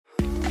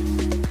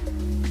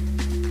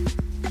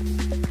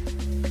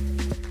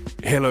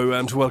Hello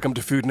and welcome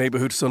to Food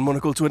Neighborhoods on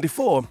Monocle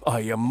 24. I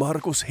am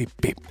Markus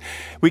Hippi.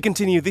 We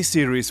continue this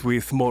series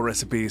with more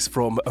recipes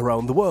from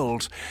around the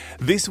world.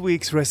 This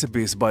week's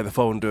recipes by the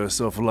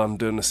founders of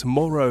London's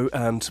Morrow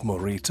and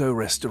Morito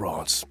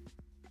restaurants.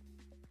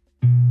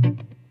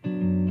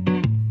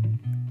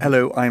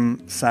 Hello,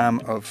 I'm Sam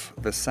of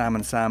the Sam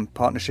and Sam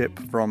partnership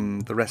from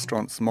the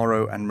restaurants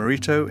Morrow and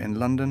Morito in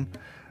London.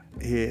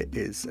 Here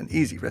is an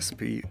easy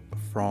recipe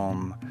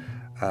from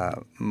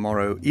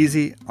Morrow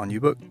Easy on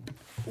YouBook.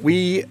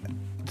 We,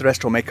 the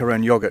restaurant, make our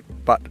own yogurt,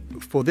 but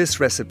for this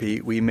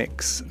recipe we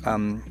mix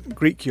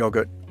Greek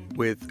yogurt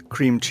with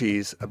cream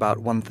cheese, about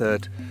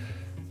 1/3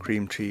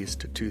 cream cheese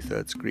to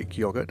 2/3 Greek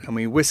yogurt, and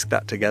we whisk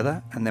that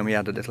together, and then we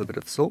add a little bit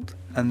of salt.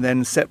 And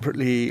then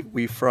separately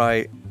we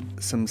fry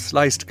some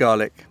sliced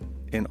garlic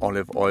in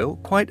olive oil,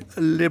 quite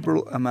a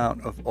liberal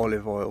amount of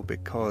olive oil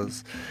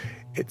because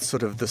it's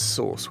sort of the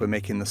sauce, we're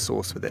making the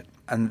sauce with it.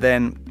 And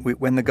then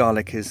when the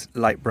garlic is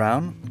light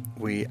brown,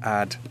 we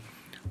add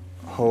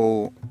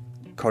whole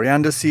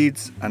coriander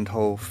seeds and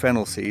whole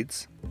fennel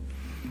seeds,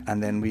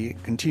 and then we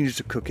continue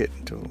to cook it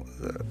until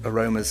the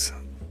aromas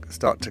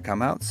start to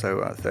come out,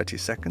 so 30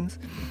 seconds.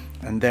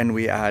 And then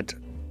we add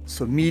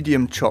some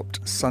medium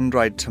chopped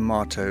sun-dried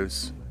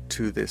tomatoes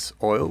to this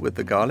oil with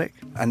the garlic,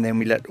 and then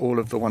we let all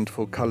of the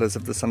wonderful colours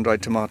of the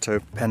sun-dried tomato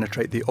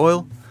penetrate the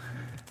oil,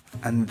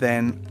 and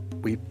then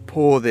we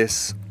pour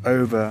this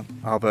over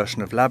our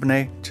version of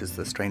labneh, which is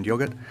the strained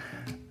yogurt,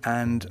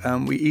 and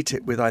we eat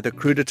it with either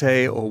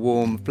crudité or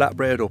warm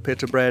flatbread or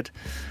pita bread,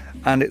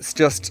 and it's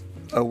just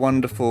a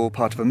wonderful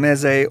part of a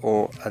meze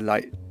or a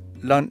light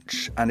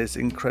lunch, and it's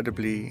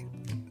incredibly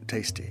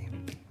tasty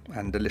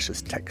and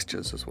delicious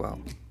textures as well.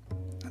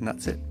 And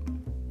that's it.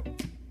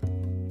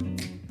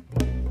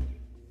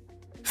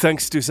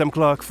 Thanks to Sam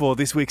Clark for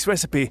this week's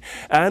recipe,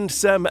 and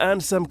Sam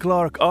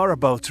Clark are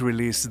about to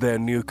release their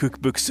new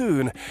cookbook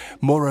soon.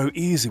 Morrow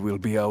Easy will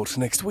be out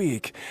next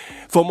week.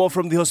 For more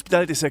from the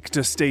hospitality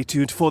sector, stay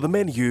tuned for The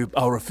Menu,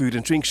 our food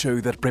and drink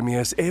show that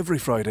premieres every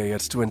Friday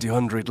at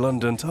 2000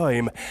 London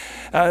time.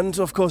 And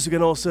of course you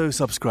can also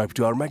subscribe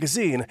to our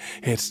magazine.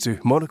 Head to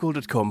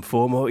monocle.com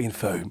for more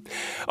info.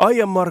 I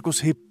am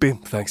Markus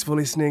Hippi, thanks for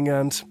listening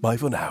and bye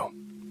for now.